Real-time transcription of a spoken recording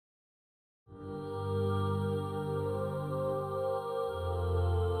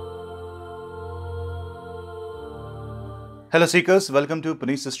Hello Seekers, welcome to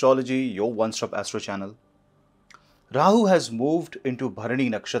Punneit Astrology, your one-stop astro channel. Rahu has moved into Bharani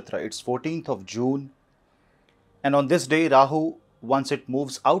Nakshatra. It's 14th of June. And on this day, Rahu, once it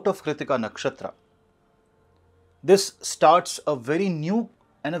moves out of Kritika Nakshatra, this starts a very new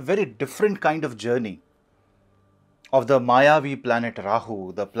and a very different kind of journey of the Mayavi planet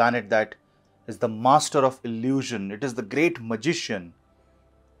Rahu, the planet that is the master of illusion. It is the great magician.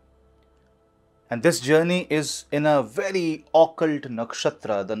 And this journey is in a very occult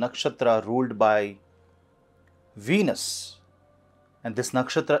nakshatra, the nakshatra ruled by Venus. And this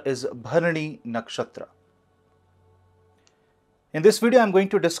nakshatra is Bharani Nakshatra. In this video, I am going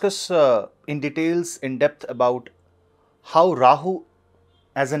to discuss in details, in depth about how Rahu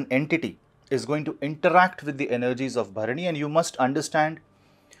as an entity is going to interact with the energies of Bharani, and you must understand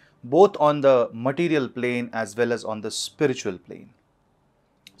both on the material plane as well as on the spiritual plane.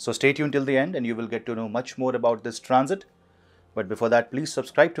 So stay tuned till the end and you will get to know much more about this transit. But before that, please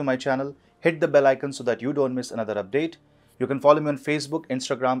subscribe to my channel, hit the bell icon so that you don't miss another update. You can follow me on Facebook,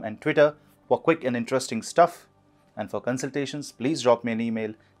 Instagram and Twitter for quick and interesting stuff. And for consultations, please drop me an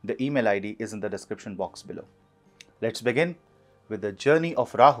email. The email ID is in the description box below. Let's begin with the journey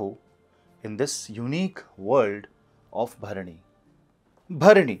of Rahu in this unique world of Bharani.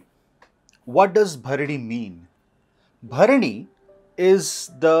 Bharani. What does Bharani mean? Bharani is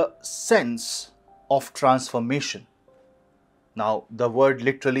the sense of transformation. Now, the word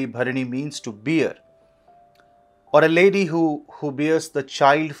literally Bharani means to bear, or a lady who bears the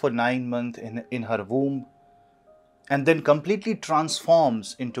child for 9 months in her womb and then completely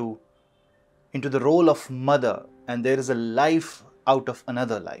transforms into the role of mother, and there is a life out of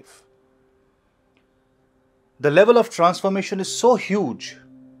another life. The level of transformation is so huge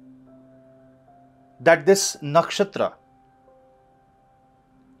that this nakshatra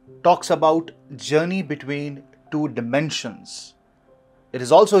talks about journey between two dimensions. It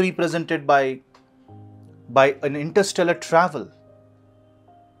is also represented by an interstellar travel,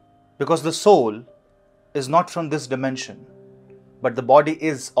 because the soul is not from this dimension, but the body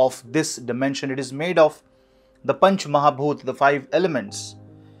is of this dimension. It is made of the Panch Mahabhut, the 5 elements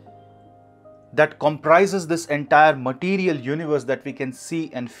that comprises this entire material universe that we can see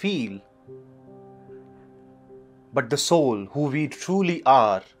and feel. But the soul, who we truly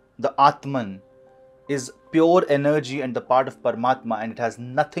are, the Atman, is pure energy and the part of Paramatma, and it has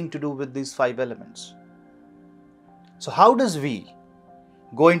nothing to do with these 5 elements. So how does we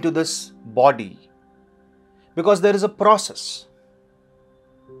go into this body? Because there is a process.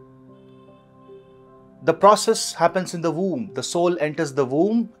 The process happens in the womb. The soul enters the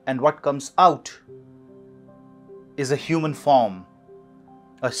womb, and what comes out is a human form.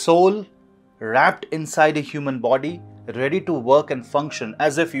 A soul wrapped inside a human body, ready to work and function,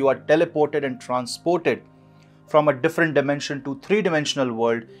 as if you are teleported and transported from a different dimension to 3-dimensional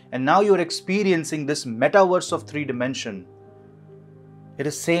world, and now you are experiencing this metaverse of 3 dimension. It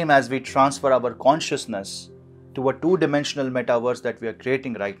is same as we transfer our consciousness to a 2-dimensional metaverse that we are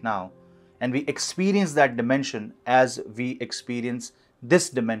creating right now, and we experience that dimension as we experience this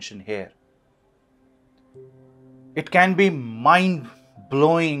dimension here. It can be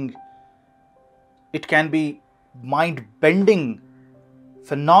mind-blowing, it can be mind-bending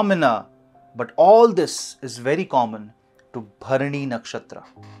phenomena, but all this is very common to Bharani Nakshatra.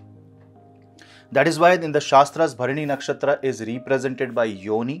 That is why in the Shastras, Bharani Nakshatra is represented by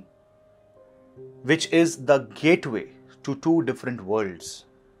Yoni, which is the gateway to 2 different worlds.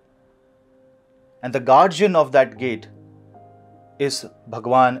 And the guardian of that gate is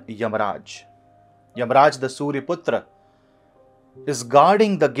Bhagwan Yamaraj. Yamaraj, the Suryaputra, is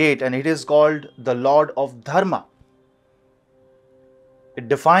guarding the gate, and it is called the Lord of Dharma. It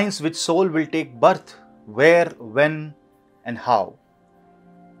defines which soul will take birth, where, when and how.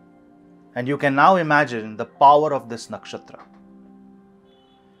 And you can now imagine the power of this nakshatra.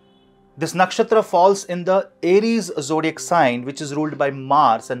 This nakshatra falls in the Aries zodiac sign, which is ruled by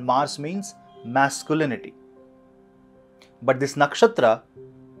Mars, and Mars means masculinity. But this nakshatra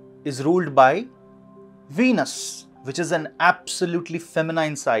is ruled by Venus, which is an absolutely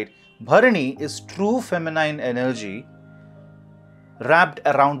feminine side. Bharani is true feminine energy wrapped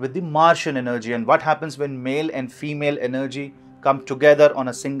around with the Martian energy. And what happens when male and female energy come together on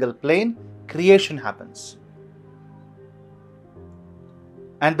a single plane? Creation happens.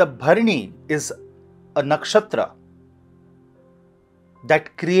 And the Bharani is a nakshatra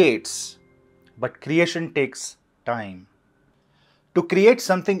that creates, but creation takes time. To create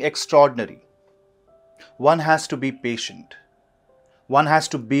something extraordinary, one has to be patient. One has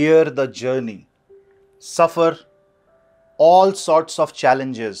to bear the journey, suffer all sorts of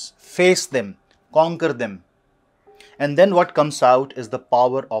challenges, face them, conquer them. And then what comes out is the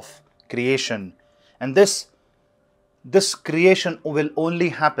power of creation. And this creation will only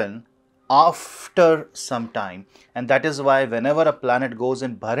happen after some time. And that is why whenever a planet goes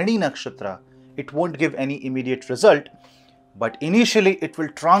in Bharani Nakshatra, it won't give any immediate result, but initially it will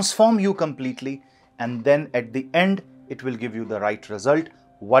transform you completely, and then at the end it will give you the right result,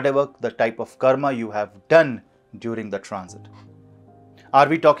 whatever the type of karma you have done during the transit. Are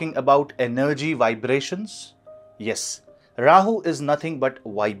we talking about energy vibrations? Yes. Rahu is nothing but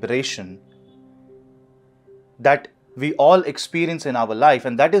vibration that we all experience in our life,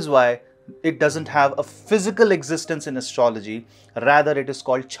 and that is why it doesn't have a physical existence in astrology. Rather, it is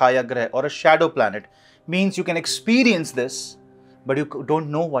called Chaya Grah or a shadow planet. Means you can experience this, but you don't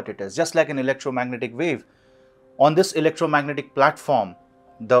know what it is. Just like an electromagnetic wave. On this electromagnetic platform,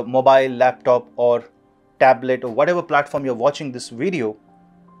 the mobile, laptop or tablet or whatever platform you're watching this video,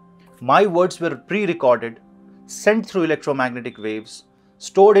 my words were pre-recorded, sent through electromagnetic waves,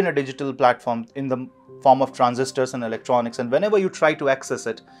 stored in a digital platform in the form of transistors and electronics, and whenever you try to access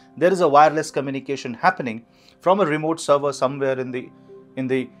it, there is a wireless communication happening from a remote server somewhere in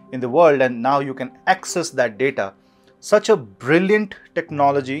the world, and now you can access that data. Such a brilliant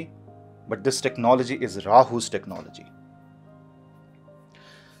technology, but this technology is Rahu's technology.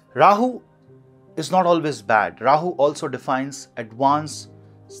 Rahu is not always bad. Rahu also defines advanced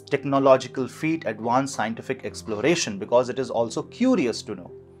technological feat, advanced scientific exploration, because it is also curious to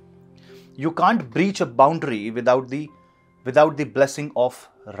know. You can't breach a boundary without the blessing of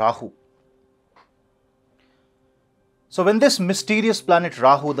Rahu. So when this mysterious planet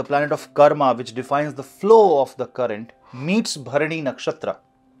Rahu, the planet of karma, which defines the flow of the current, meets Bharani Nakshatra,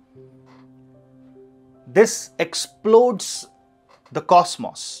 this explodes the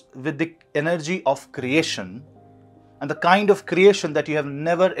cosmos with the energy of creation, and the kind of creation that you have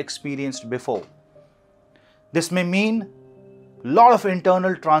never experienced before. This may mean a lot of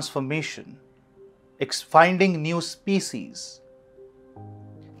internal transformation, finding new species,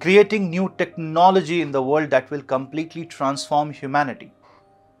 creating new technology in the world that will completely transform humanity.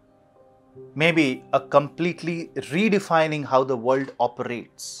 Maybe a completely redefining how the world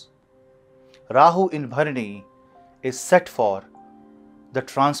operates. Rahu in Bharani is set for the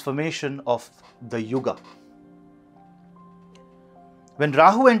transformation of the Yuga. When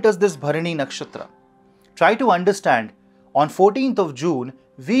Rahu enters this Bharani Nakshatra, try to understand, on 14th of June,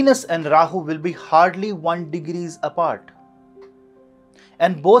 Venus and Rahu will be hardly 1 degree apart.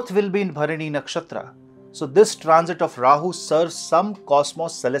 And both will be in Bharani Nakshatra. So this transit of Rahu serves some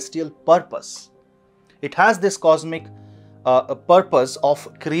cosmos celestial purpose. It has this cosmic purpose of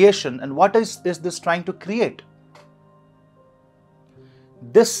creation. And what is this trying to create?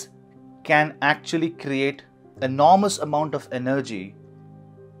 This can actually create enormous amount of energy.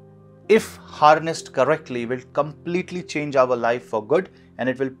 If harnessed correctly, will completely change our life for good, and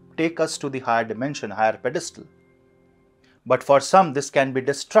it will take us to the higher dimension, higher pedestal. But for some, this can be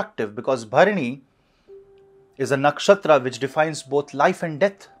destructive, because Bharani is a nakshatra which defines both life and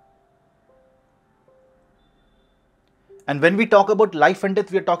death. And when we talk about life and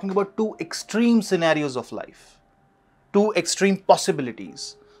death, we are talking about two extreme scenarios of life, two extreme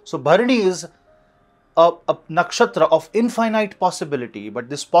possibilities. So Bharani is a nakshatra of infinite possibility, but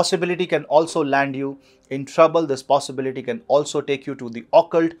this possibility can also land you in trouble. This possibility can also take you to the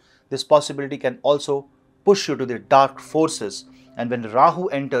occult. This possibility can also push you to the dark forces. And when Rahu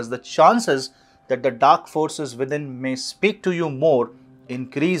enters, the chances that the dark forces within may speak to you more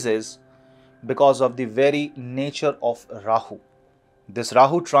increases because of the very nature of Rahu. This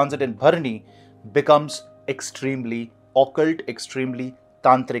Rahu transit in Bharani becomes extremely occult, extremely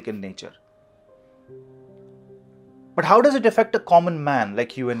tantric in nature. But how does it affect a common man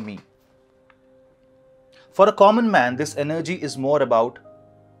like you and me? For a common man, this energy is more about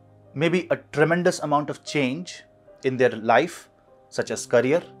maybe a tremendous amount of change in their life, such as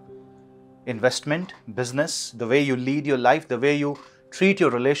career, investment, business, the way you lead your life, the way you treat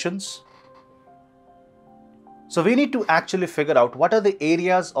your relations. So we need to actually figure out what are the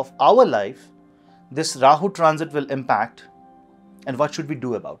areas of our life this Rahu transit will impact, and what should we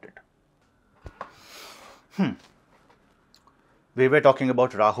do about it. We were talking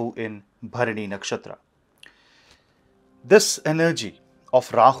about Rahu in Bharani Nakshatra. This energy of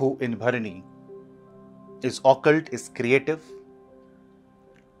Rahu in Bharani is occult, is creative.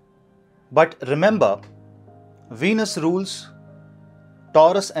 But remember, Venus rules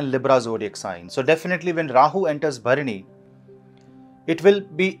Taurus and Libra zodiac signs. So definitely when Rahu enters Bharani, it will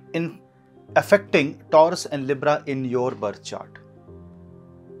be affecting Taurus and Libra in your birth chart.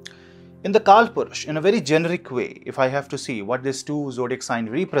 In the Kalpurush, in a very generic way, if I have to see what these two zodiac signs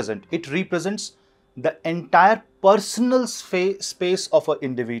represent, it represents the entire personal space of an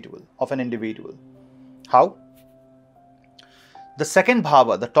individual. How? The second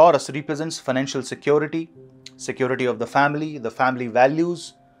bhava, the Taurus, represents financial security, security of the family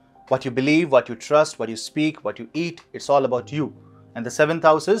values, what you believe, what you trust, what you speak, what you eat. It's all about you. And the seventh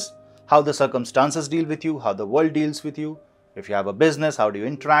house is how the circumstances deal with you, how the world deals with you. If you have a business, how do you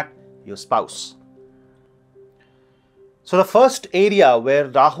interact? Your spouse. So the first area where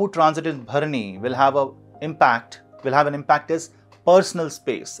Rahu transit in Bharani will have an impact is personal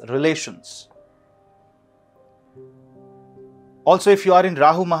space, relations. Also, if you are in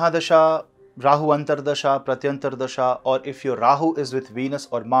Rahu Mahadasha, Rahu Antardasha, Pratyantardasha, or if your Rahu is with Venus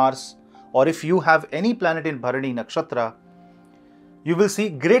or Mars, or if you have any planet in Bharani Nakshatra, you will see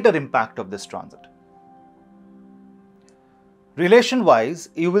greater impact of this transit. Relation-wise,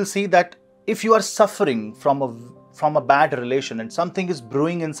 you will see that if you are suffering from a bad relation and something is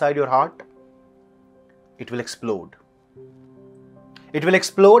brewing inside your heart, it will explode. It will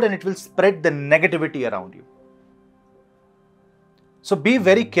explode and it will spread the negativity around you. So be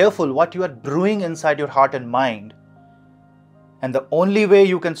very careful what you are brewing inside your heart and mind. And the only way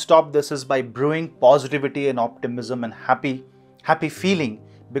you can stop this is by brewing positivity and optimism and happy feeling.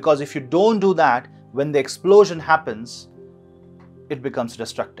 Because if you don't do that, when the explosion happens, it becomes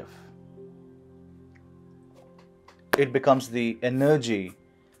destructive. It becomes the energy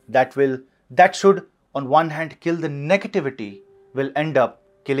that should on one hand kill the negativity, will end up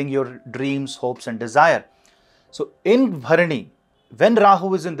killing your dreams, hopes and desire. So in Bharani, when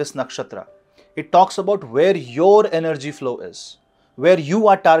Rahu is in this nakshatra, it talks about where your energy flow is, where you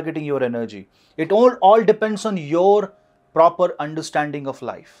are targeting your energy. It all depends on your proper understanding of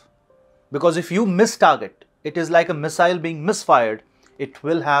life. Because if you miss target, it is like a missile being misfired, it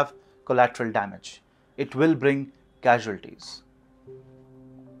will have collateral damage. It will bring casualties.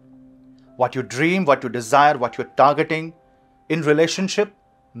 What you dream, what you desire, what you're targeting in relationship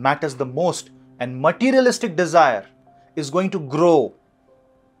matters the most, and materialistic desire is going to grow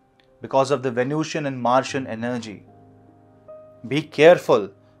because of the Venusian and Martian energy. Be careful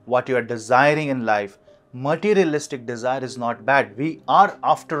what you are desiring in life. Materialistic desire is not bad. We are,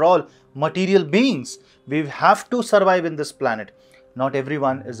 after all, material beings. We have to survive in this planet. Not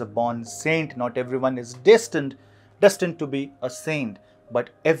everyone is a born saint. Not everyone is destined to be a saint. But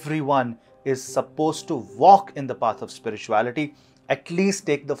everyone is supposed to walk in the path of spirituality. At least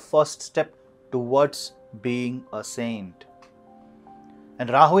take the first step towards being a saint. And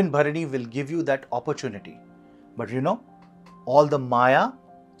Rahu in Bharani will give you that opportunity. But all the Maya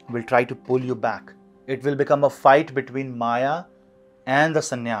will try to pull you back. It will become a fight between Maya and the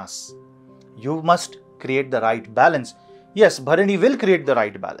sannyas. You must create the right balance. Yes, Bharani will create the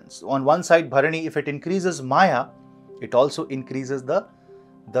right balance. On one side, Bharani, if it increases Maya, it also increases the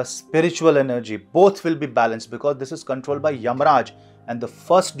spiritual energy. Both will be balanced because this is controlled by Yamaraj. And the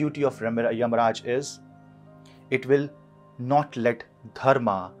first duty of Yamaraj is, it will not let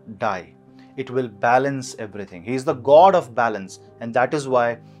dharma die. It will balance everything. He is the god of balance. And that is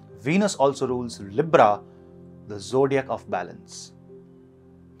why Venus also rules Libra, the zodiac of balance.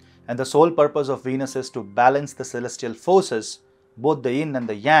 And the sole purpose of Venus is to balance the celestial forces, both the yin and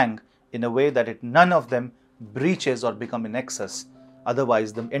the yang, in a way that none of them breaches or become in excess.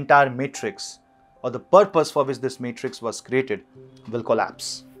 Otherwise, the entire matrix, or the purpose for which this matrix was created, will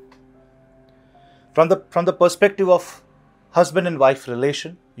collapse. From the perspective of husband and wife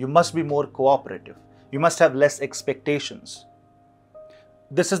relation, you must be more cooperative. You must have less expectations.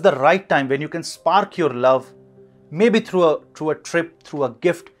 This is the right time when you can spark your love, maybe through a trip, through a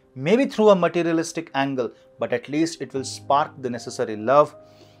gift, maybe through a materialistic angle, but at least it will spark the necessary love.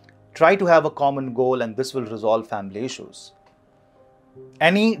 Try to have a common goal, and this will resolve family issues.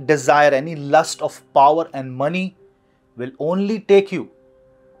 Any desire, any lust of power and money will only take you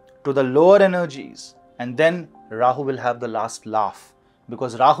to the lower energies, and then Rahu will have the last laugh.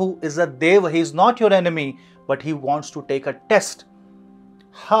 Because Rahu is a Deva, he is not your enemy, but he wants to take a test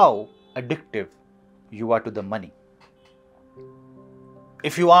how addictive you are to the money.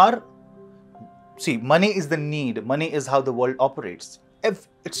 If you are, money is the need, money is how the world operates. If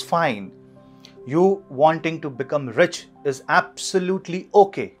it's fine. You wanting to become rich is absolutely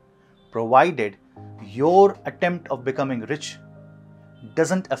okay, provided your attempt of becoming rich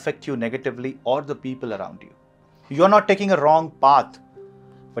doesn't affect you negatively or the people around you. You're not taking a wrong path,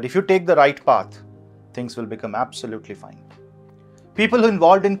 but if you take the right path, things will become absolutely fine. People who are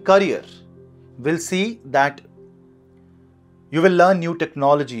involved in career will see that you will learn new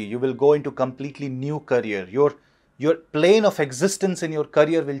technology, you will go into completely new career. Your plane of existence in your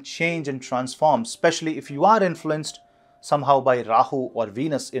career will change and transform, especially if you are influenced somehow by Rahu or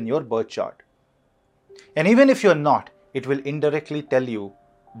Venus in your birth chart. And even if you're not, it will indirectly tell you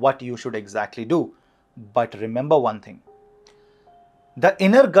what you should exactly do. But remember one thing. The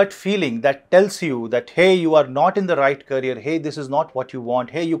inner gut feeling that tells you that, hey, you are not in the right career, hey, this is not what you want,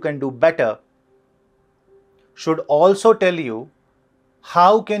 hey, you can do better, should also tell you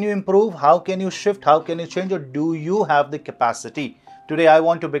how can you improve, how can you shift, how can you change, or do you have the capacity? Today, I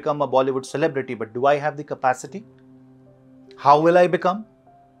want to become a Bollywood celebrity, but do I have the capacity? How will I become?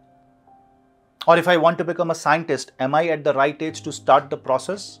 Or if I want to become a scientist, am I at the right age to start the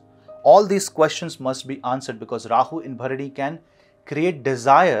process? All these questions must be answered because Rahu in Bharani can create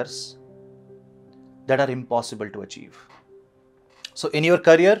desires that are impossible to achieve. So in your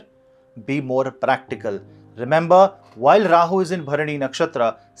career, be more practical. Remember, while Rahu is in Bharani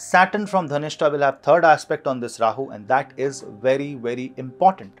Nakshatra, Saturn from Dhanishta will have third aspect on this Rahu, and that is very, very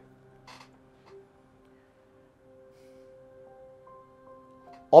important.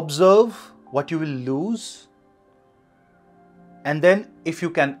 Observe what you will lose, and then if you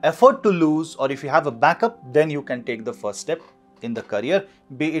can afford to lose or if you have a backup, then you can take the first step in the career,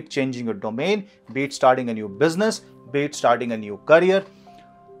 be it changing a domain, be it starting a new business, be it starting a new career.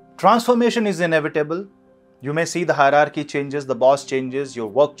 Transformation is inevitable. You may see the hierarchy changes, the boss changes, your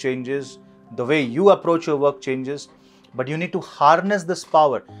work changes, the way you approach your work changes, but you need to harness this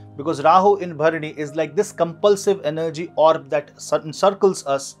power because Rahu in Bharani is like this compulsive energy orb that encircles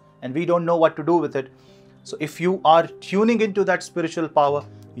us and we don't know what to do with it. So if you are tuning into that spiritual power,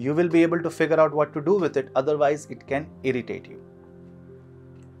 you will be able to figure out what to do with it. Otherwise, it can irritate you.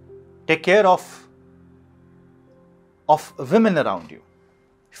 Take care of women around you.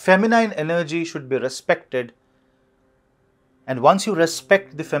 Feminine energy should be respected. And once you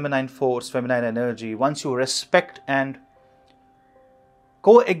respect the feminine force, feminine energy, once you respect and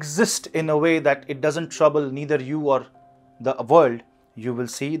coexist in a way that it doesn't trouble neither you or the world, you will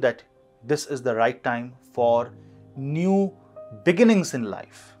see that this is the right time for new beginnings in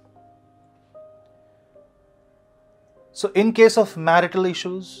life. So in case of marital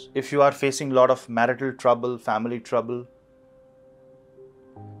issues, if you are facing a lot of marital trouble, family trouble,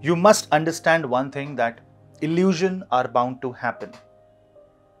 you must understand one thing, that illusion are bound to happen.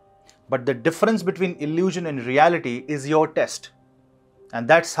 But the difference between illusion and reality is your test. And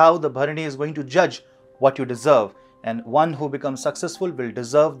that's how the Bharani is going to judge what you deserve. And one who becomes successful will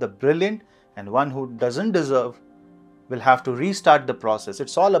deserve the brilliant, and one who doesn't deserve will have to restart the process.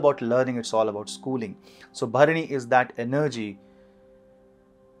 It's all about learning, it's all about schooling. So Bharani is that energy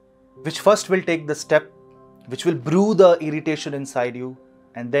which first will take the step, which will brew the irritation inside you,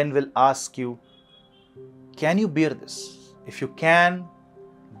 and then will ask you, can you bear this? If you can,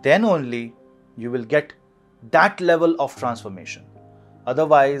 then only you will get that level of transformation.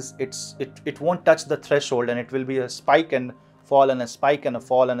 Otherwise, it won't touch the threshold, and it will be a spike and fall and a spike and a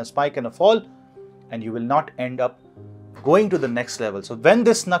fall and a spike and a fall, and you will not end up going to the next level. So when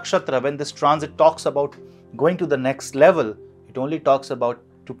this nakshatra, when this transit talks about going to the next level, it only talks about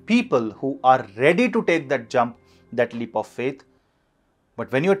to people who are ready to take that jump, that leap of faith.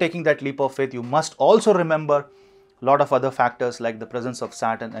 But when you're taking that leap of faith, you must also remember a lot of other factors like the presence of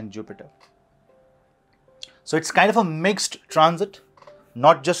Saturn and Jupiter. So it's kind of a mixed transit.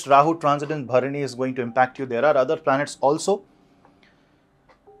 Not just Rahu transit in Bharani is going to impact you. There are other planets also.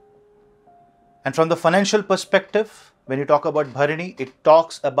 And from the financial perspective, when you talk about Bharani, it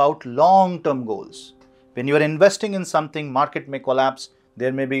talks about long-term goals. When you are investing in something, market may collapse.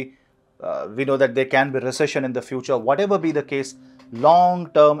 There may be, we know that there can be recession in the future. Whatever be the case,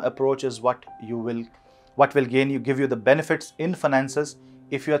 long-term approach is what will give you the benefits in finances.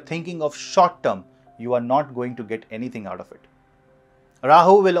 If you are thinking of short-term, you are not going to get anything out of it.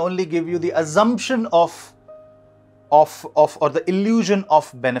 Rahu will only give you the assumption or the illusion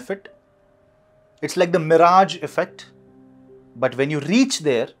of benefit. It's like the mirage effect. But when you reach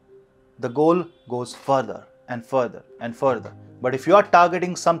there, the goal goes further and further and further. But if you are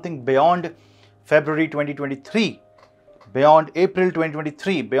targeting something beyond February 2023, beyond April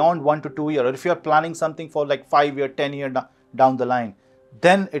 2023, beyond 1 to 2 years, or if you are planning something for like 5 years, 10 years down the line,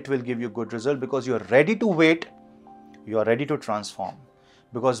 then it will give you good result because you are ready to wait, you are ready to transform.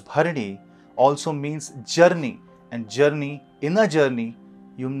 Because Bharani also means journey, and in a journey,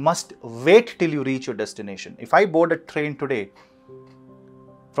 you must wait till you reach your destination. If I board a train today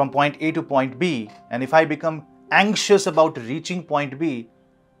from point A to point B, and if I become anxious about reaching point B,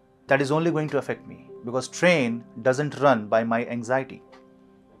 that is only going to affect me because train doesn't run by my anxiety.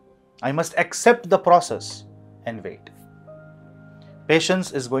 I must accept the process and wait.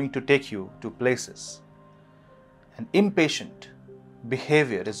 Patience is going to take you to places, and impatient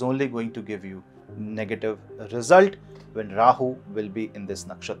behavior is only going to give you negative result when Rahu will be in this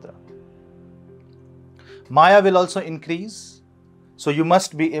nakshatra. Maya will also increase. So you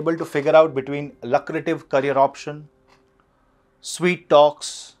must be able to figure out between lucrative career option, sweet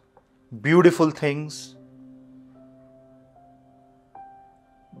talks, beautiful things,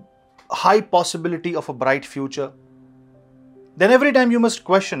 high possibility of a bright future. Then every time you must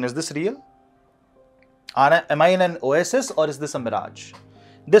question, is this real? Am I in an oasis or is this a mirage?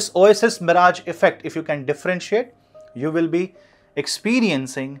 This oasis mirage effect, if you can differentiate, you will be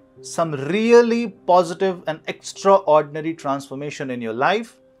experiencing some really positive and extraordinary transformation in your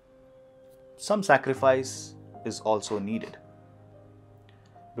life. Some sacrifice is also needed.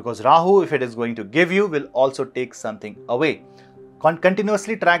 Because Rahu, if it is going to give you, will also take something away.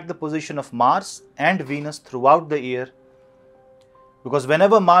 Continuously track the position of Mars and Venus throughout the year. Because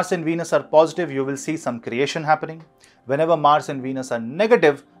whenever Mars and Venus are positive, you will see some creation happening. Whenever Mars and Venus are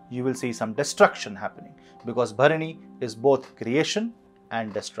negative, you will see some destruction happening. Because Bharani is both creation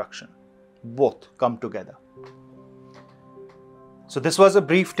and destruction. Both come together. So this was a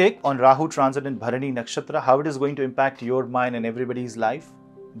brief take on Rahu transit in Bharani Nakshatra, how it is going to impact your mind and everybody's life.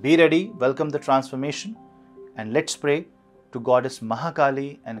 Be ready, welcome the transformation, and let's pray to Goddess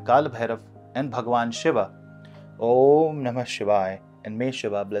Mahakali and Kal Bhairav and Bhagwan Shiva. Om Namah Shivaya, and may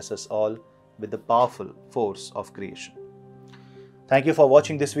Shiva bless us all with the powerful force of creation. Thank you for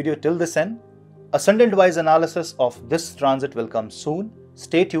watching this video till this end. Ascendant-wise analysis of this transit will come soon.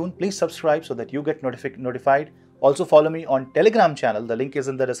 Stay tuned. Please subscribe so that you get notified. Also follow me on Telegram channel. The link is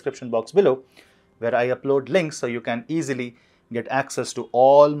in the description box below, where I upload links so you can easily get access to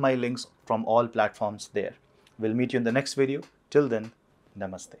all my links from all platforms there. We'll meet you in the next video. Till then,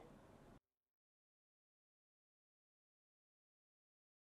 Namaste.